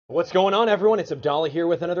What's going on, everyone? It's Abdallah here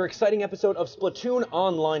with another exciting episode of Splatoon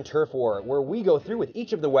Online Turf War, where we go through with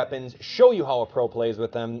each of the weapons, show you how a pro plays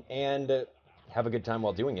with them, and have a good time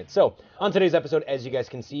while doing it. So, on today's episode, as you guys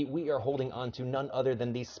can see, we are holding on to none other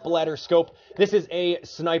than the Splatterscope. This is a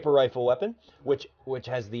sniper rifle weapon, which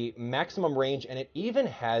has the maximum range, and it even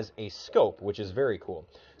has a scope, which is very cool.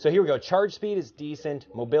 So here we go. Charge speed is decent.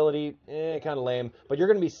 Mobility, kind of lame, but you're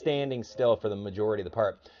going to be standing still for the majority of the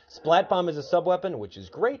part. Splat Bomb is a sub-weapon, which is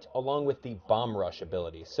great, along with the Bomb Rush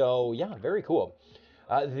ability. So, yeah, very cool.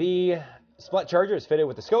 The Splat Charger is fitted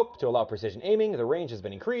with the scope to allow precision aiming. The range has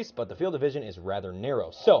been increased, but the field of vision is rather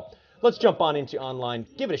narrow. So, let's jump on into online,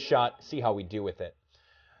 give it a shot, see how we do with it.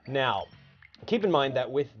 Now, keep in mind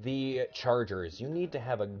that with the Chargers, you need to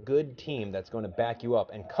have a good team that's going to back you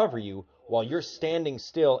up and cover you while you're standing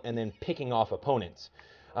still and then picking off opponents.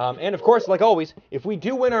 And of course, like always, if we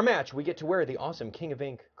do win our match, we get to wear the awesome King of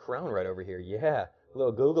Ink crown right over here. Yeah, a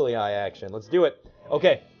little googly eye action. Let's do it.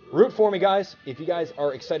 Okay, root for me, guys. If you guys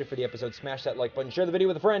are excited for the episode, smash that like button, share the video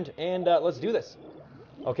with a friend, and let's do this.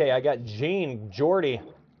 Okay, I got Jane, Jordy.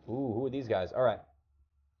 Ooh, who are these guys? All right.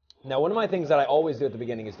 Now, one of my things that I always do at the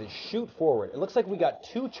beginning is to shoot forward. It looks like we got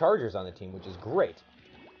 2 Chargers on the team, which is great.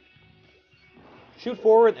 Shoot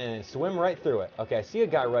forward and swim right through it. Okay, I see a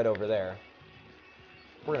guy right over there.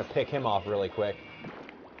 We're going to pick him off really quick.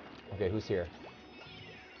 Okay, who's here?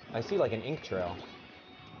 I see like an ink trail.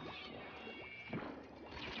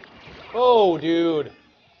 Oh, dude.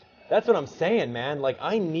 That's what I'm saying, man. Like,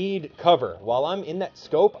 I need cover. While I'm in that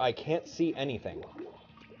scope, I can't see anything.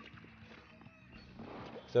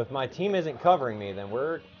 So if my team isn't covering me, then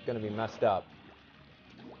we're going to be messed up.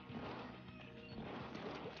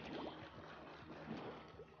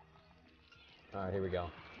 All right, here we go.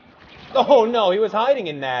 Oh, no, he was hiding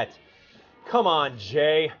in that. Come on,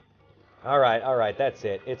 Jay. All right, that's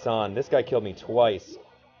it. It's on. This guy killed me twice.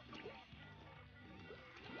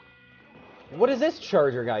 What is this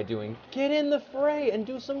Charger guy doing? Get in the fray and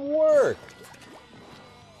do some work.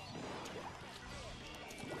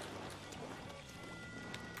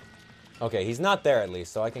 Okay, he's not there at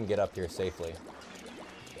least, so I can get up here safely.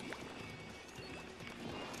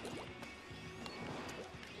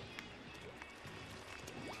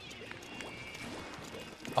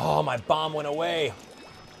 Oh, my bomb went away.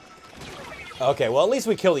 Okay, well, at least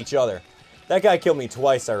we killed each other. That guy killed me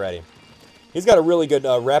twice already. He's got a really good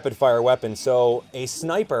rapid-fire weapon, so a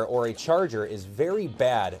sniper or a charger is very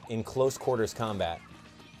bad in close quarters combat.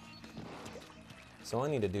 So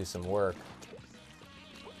I need to do some work.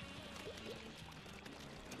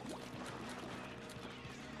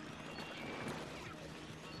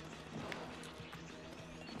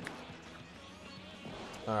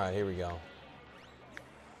 All right, here we go.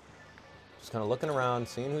 Just kind of looking around,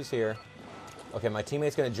 seeing who's here. Okay, my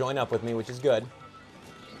teammate's going to join up with me, which is good.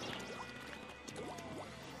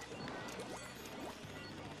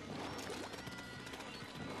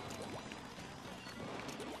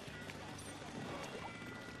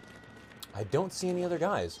 I don't see any other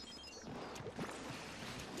guys.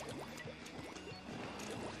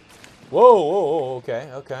 Whoa, okay.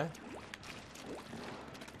 I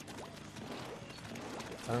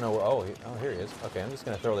don't know where, oh, here he is. Okay, I'm just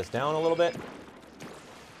going to throw this down a little bit.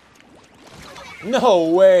 No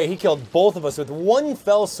way! He killed both of us with one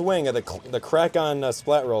fell swing of the crack-on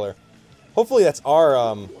splat roller. Hopefully that's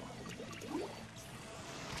our,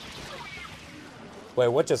 Wait,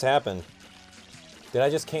 what just happened? Did I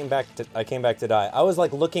just came back to die? I was,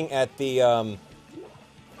 like, looking at the,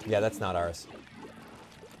 Yeah, that's not ours.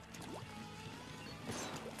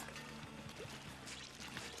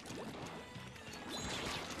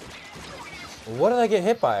 What did I get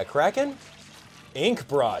hit by? A Kraken? Ink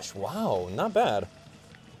brush. Wow, not bad.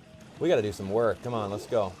 We gotta do some work. Come on, let's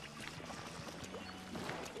go.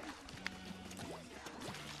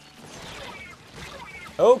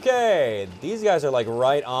 Okay, these guys are like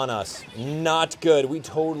right on us. Not good. We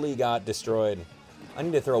totally got destroyed. I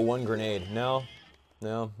need to throw one grenade. No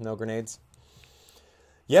grenades.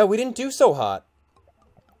 Yeah, we didn't do so hot.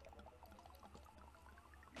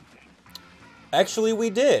 Actually, we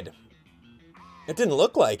did. It didn't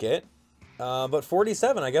look like it. But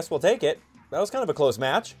 47, I guess we'll take it. That was kind of a close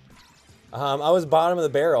match. I was bottom of the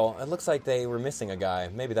barrel. It looks like they were missing a guy.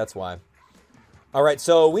 Maybe that's why. All right,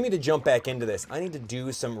 so we need to jump back into this. I need to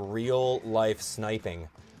do some real-life sniping.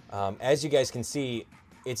 As you guys can see,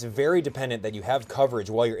 it's very dependent that you have coverage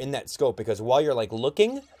while you're in that scope, because while you're, like,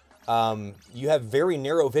 looking, you have very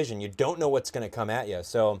narrow vision. You don't know what's going to come at you.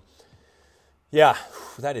 So, yeah,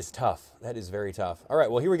 that is tough. That is very tough. All right,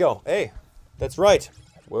 well, here we go. Hey, that's right.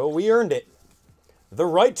 Well, we earned it. The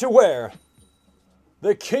right to wear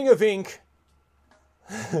the King of Ink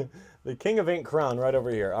The King of Ink crown right over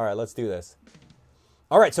here. All right, let's do this.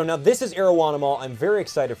 All right, so now this is Arowanamall. I'm very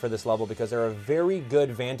excited for this level because there are very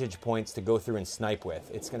good vantage points to go through and snipe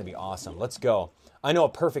with. It's going to be awesome. Let's go. I know a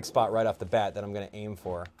perfect spot right off the bat that I'm going to aim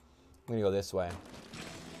for. I'm going to go this way.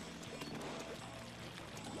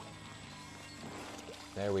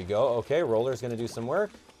 There we go. Okay, Roller's going to do some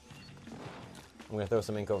work. I'm going to throw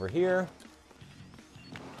some ink over here.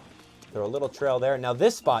 Throw a little trail there. Now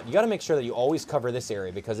this spot, you got to make sure that you always cover this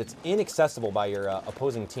area because it's inaccessible by your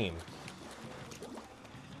opposing team.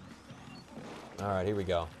 All right, here we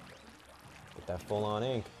go. Get that full-on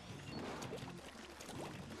ink.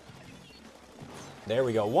 There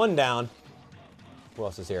we go. One down. Who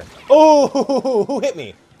else is here? Oh, who hit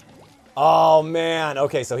me? Oh, man.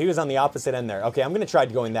 Okay, so he was on the opposite end there. Okay, I'm going to try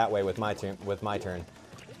going that way with my turn.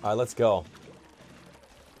 All right, let's go.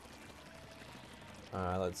 All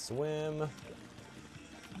right, let's swim. All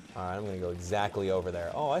right, I'm going to go exactly over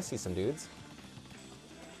there. Oh, I see some dudes.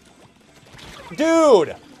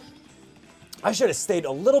 Dude! I should have stayed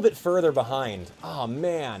a little bit further behind. Oh,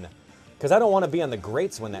 man. Because I don't want to be on the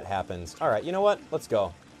grates when that happens. All right, you know what? Let's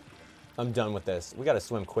go. I'm done with this. We got to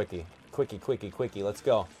swim quickie. Quickie, quickie, quickie. Let's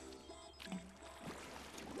go.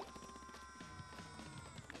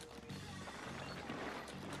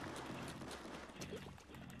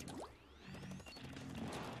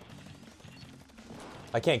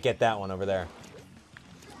 I can't get that one over there.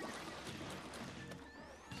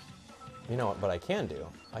 You know what I can do?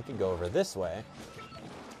 I could go over this way.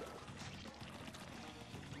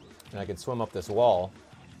 And I could swim up this wall.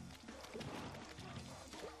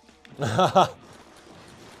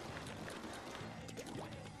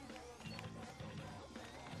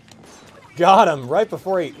 Got him right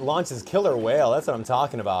before he launches Killer Whale. That's what I'm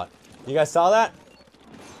talking about. You guys saw that?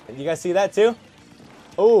 You guys see that too?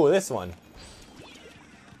 Oh, this one.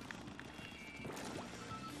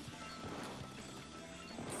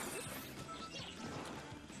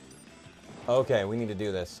 Okay, we need to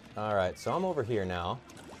do this. All right, so I'm over here now.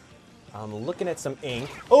 I'm looking at some ink.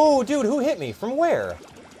 Oh, dude, who hit me? From where?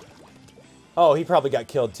 Oh, he probably got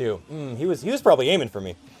killed too. He was probably aiming for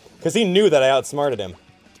me, because he knew that I outsmarted him.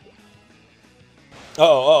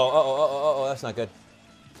 Oh, that's not good.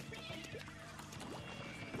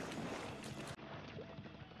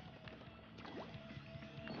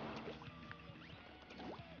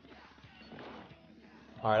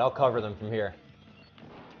 All right, I'll cover them from here.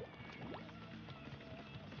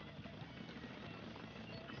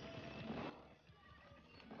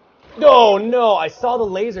 Oh, no, I saw the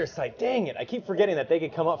laser sight. Dang it, I keep forgetting that they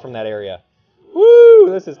could come up from that area. Woo,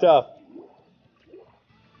 this is tough.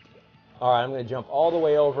 All right, I'm going to jump all the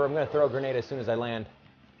way over. I'm going to throw a grenade as soon as I land,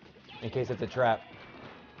 in case it's a trap.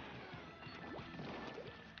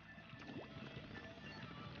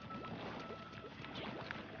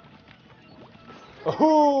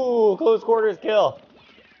 Ooh, close quarters kill.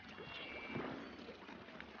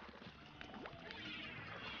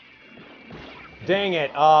 Dang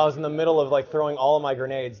it. Oh, I was in the middle of like throwing all of my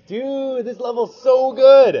grenades. Dude, this level's so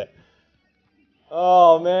good.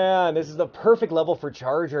 Oh, man. This is the perfect level for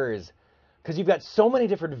chargers. Because you've got so many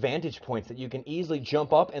different vantage points that you can easily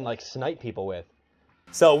jump up and like snipe people with.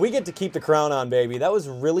 So we get to keep the crown on, baby. That was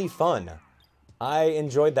really fun. I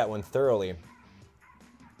enjoyed that one thoroughly.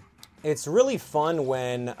 It's really fun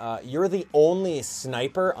when you're the only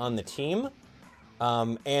sniper on the team.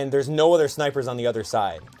 And there's no other snipers on the other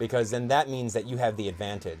side, because then that means that you have the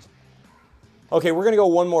advantage. Okay, we're going to go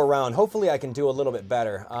one more round. Hopefully I can do a little bit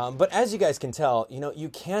better. But as you guys can tell, you know, you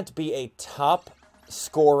can't be a top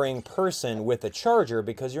scoring person with a charger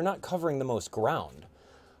because you're not covering the most ground.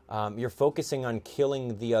 You're focusing on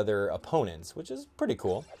killing the other opponents, which is pretty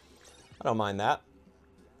cool. I don't mind that.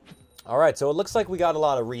 All right, so it looks like we got a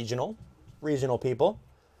lot of regional people.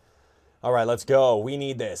 All right, let's go. We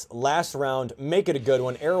need this. Last round. Make it a good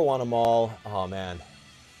one. Arowanamall. Oh, man.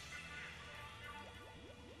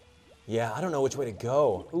 Yeah, I don't know which way to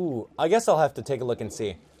go. Ooh, I guess I'll have to take a look and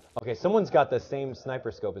see. Okay, someone's got the same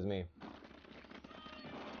sniper scope as me.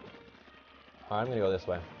 All right, I'm going to go this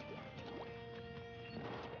way.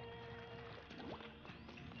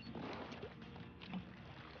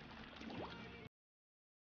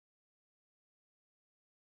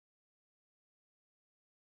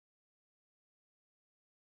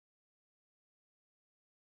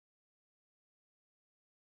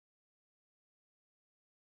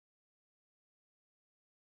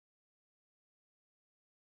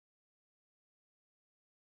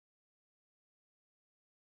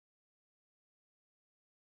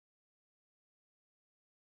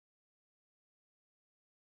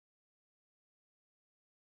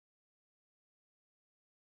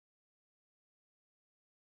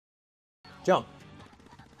 Jump.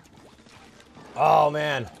 Oh,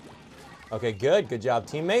 man. Okay, good. Good job,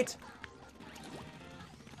 teammate.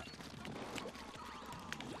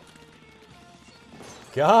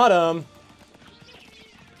 Got him.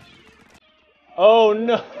 Oh,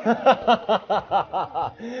 no.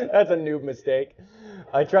 That's a noob mistake.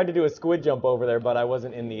 I tried to do a squid jump over there, but I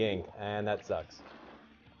wasn't in the ink, and that sucks.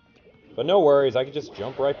 But no worries. I could just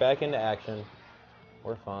jump right back into action.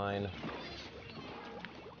 We're fine.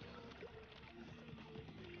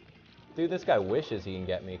 Dude, this guy wishes he can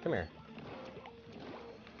get me. Come here.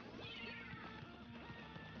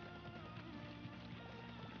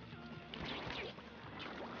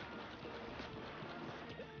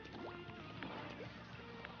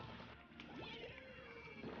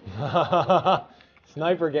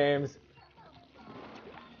 Sniper games.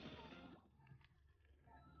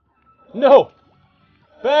 No!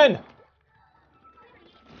 Ben!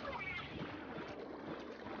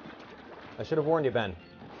 I should have warned you, Ben.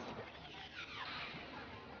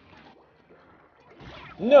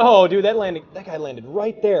 No, dude, that guy landed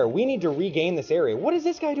right there. We need to regain this area. What is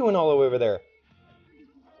this guy doing all the way over there?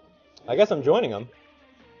 I guess I'm joining him.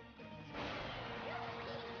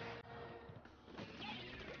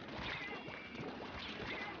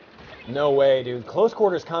 No way, dude. Close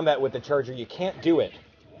quarters combat with the charger, you can't do it.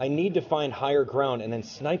 I need to find higher ground and then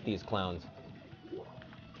snipe these clowns.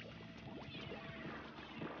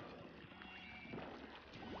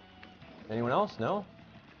 Anyone else? No?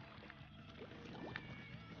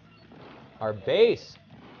 Our base.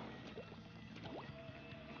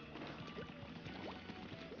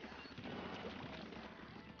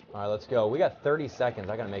 All right, let's go. We got 30 seconds.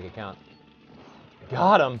 I gotta make it count.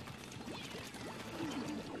 Got him.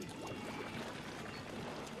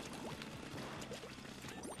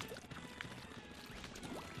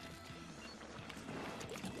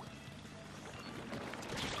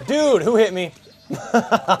 Dude, who hit me?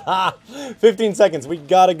 15 seconds. We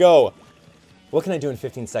gotta go. What can I do in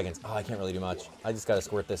 15 seconds? Oh, I can't really do much. I just gotta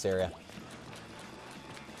squirt this area.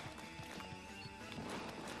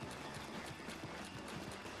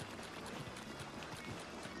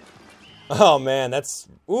 Oh man, that's...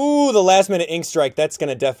 Ooh, the last minute ink strike. That's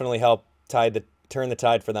gonna definitely help turn the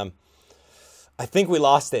tide for them. I think we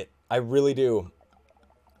lost it. I really do.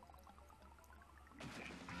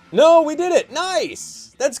 No, we did it!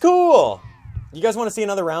 Nice! That's cool! You guys want to see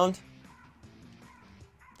another round?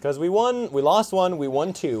 Because we lost one, we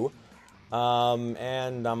won two.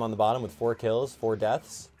 And I'm on the bottom with 4 kills, 4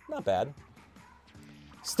 deaths. Not bad.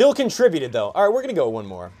 Still contributed, though. Alright, we're going to go one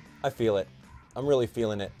more. I feel it. I'm really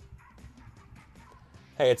feeling it.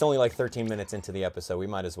 Hey, it's only like 13 minutes into the episode. We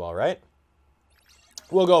might as well, right?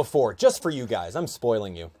 We'll go 4, just for you guys. I'm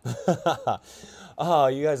spoiling you. Oh,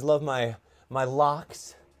 you guys love my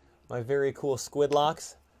locks? My very cool squid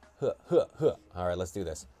locks? Huh, huh, huh. Alright, let's do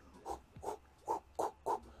this.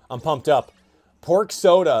 I'm pumped up. Pork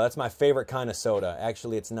soda. That's my favorite kind of soda.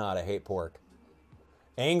 Actually, it's not. I hate pork.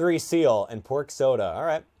 Angry seal and pork soda.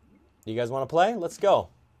 Alright. You guys want to play? Let's go.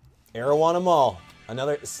 Arrow on them all.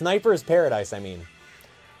 Another sniper's paradise, I mean.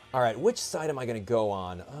 Alright, which side am I going to go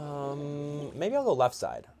on? Maybe I'll go left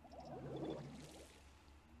side.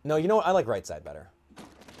 No, you know what? I like right side better.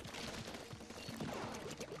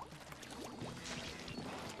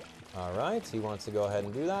 Alright, he wants to go ahead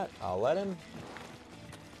and do that. I'll let him.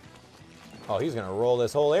 Oh, he's going to roll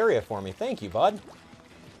this whole area for me. Thank you, bud.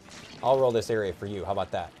 I'll roll this area for you. How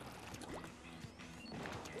about that?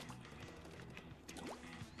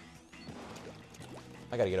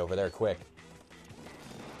 I got to get over there quick.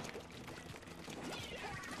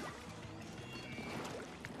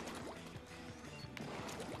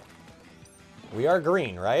 We are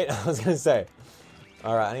green, right? I was going to say.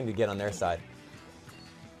 Alright, I need to get on their side.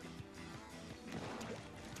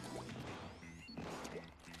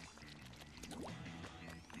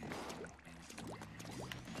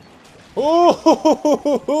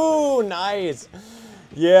 Ooh, nice.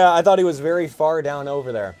 Yeah, I thought he was very far down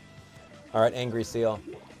over there. All right, angry seal.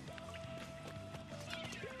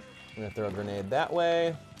 I'm gonna throw a grenade that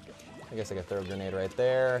way. I guess I could throw a grenade right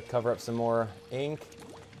there. Cover up some more ink.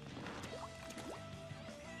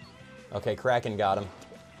 Okay, Kraken got him.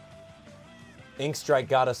 Ink strike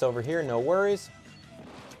got us over here, no worries.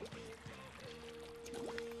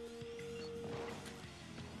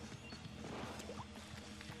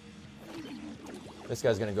 This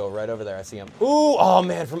guy's gonna go right over there. I see him. Ooh, oh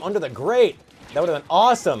man, from under the grate. That would have been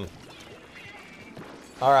awesome.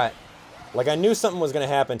 All right. Like I knew something was gonna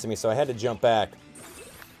happen to me, so I had to jump back.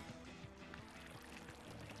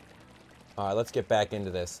 All right, let's get back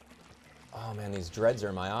into this. Oh man, these dreads are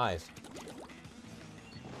in my eyes.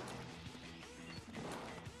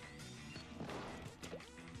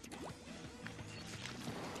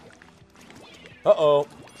 Uh-oh.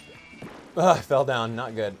 Ugh, I fell down.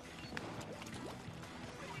 Not good.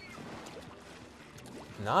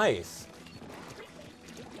 Nice.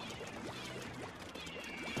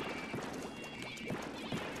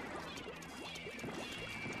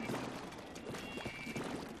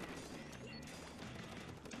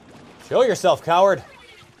 Show yourself, coward.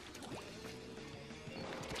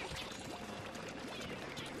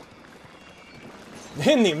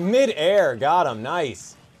 In the mid-air. Got him.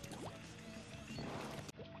 Nice.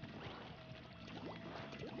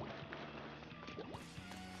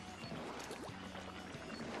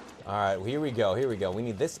 All right, here we go. Here we go. We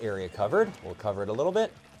need this area covered. We'll cover it a little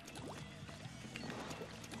bit.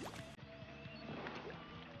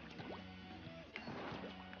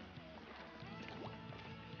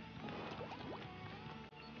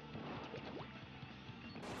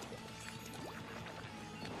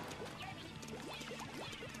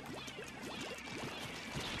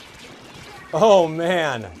 Oh,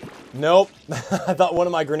 man. Nope. I thought one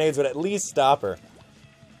of my grenades would at least stop her.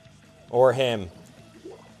 Or him.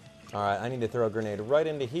 All right, I need to throw a grenade right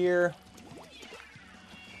into here.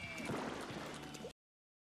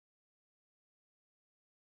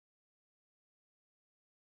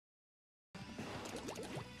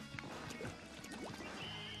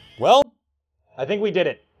 Well, I think we did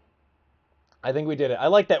it. I think we did it. I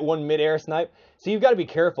like that one mid-air snipe. So you've got to be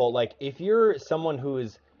careful. Like, if you're someone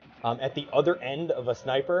who's at the other end of a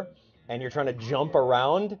sniper and you're trying to jump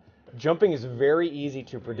around, jumping is very easy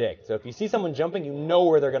to predict. So if you see someone jumping, you know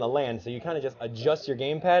where they're going to land. So you kind of just adjust your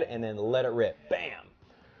gamepad and then let it rip. Bam!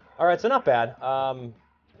 All right, so not bad.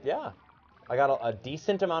 Yeah, I got a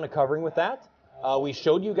decent amount of covering with that. We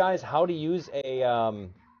showed you guys how to use a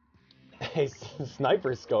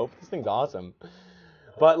sniper scope. This thing's awesome.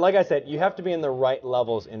 But like I said, you have to be in the right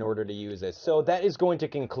levels in order to use this. So that is going to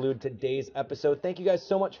conclude today's episode. Thank you guys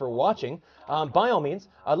so much for watching. By all means,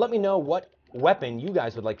 let me know what weapon you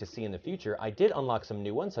guys would like to see in the future. I did unlock some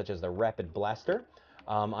new ones, such as the Rapid Blaster.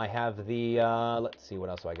 I have the, let's see, what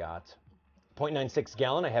else do I got? 0.96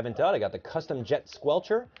 gallon I haven't done. I got the Custom Jet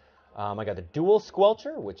Squelcher. I got the Dual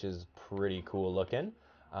Squelcher, which is pretty cool looking.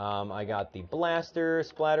 I got the Blaster,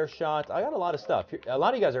 Splatter Shot. I got a lot of stuff. A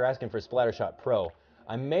lot of you guys are asking for Splatter Shot Pro.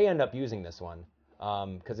 I may end up using this one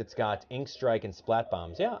because it's got Ink Strike and Splat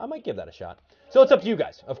Bombs. Yeah, I might give that a shot. So it's up to you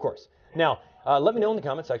guys, of course. Now, let me know in the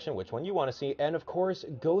comment section which one you want to see. And of course,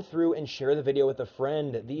 go through and share the video with a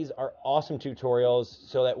friend. These are awesome tutorials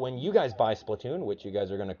so that when you guys buy Splatoon, which you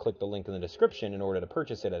guys are going to click the link in the description in order to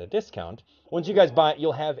purchase it at a discount, once you guys buy it,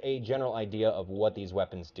 you'll have a general idea of what these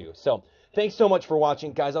weapons do. So thanks so much for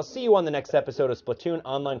watching, guys. I'll see you on the next episode of Splatoon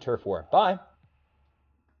Online Turf War. Bye.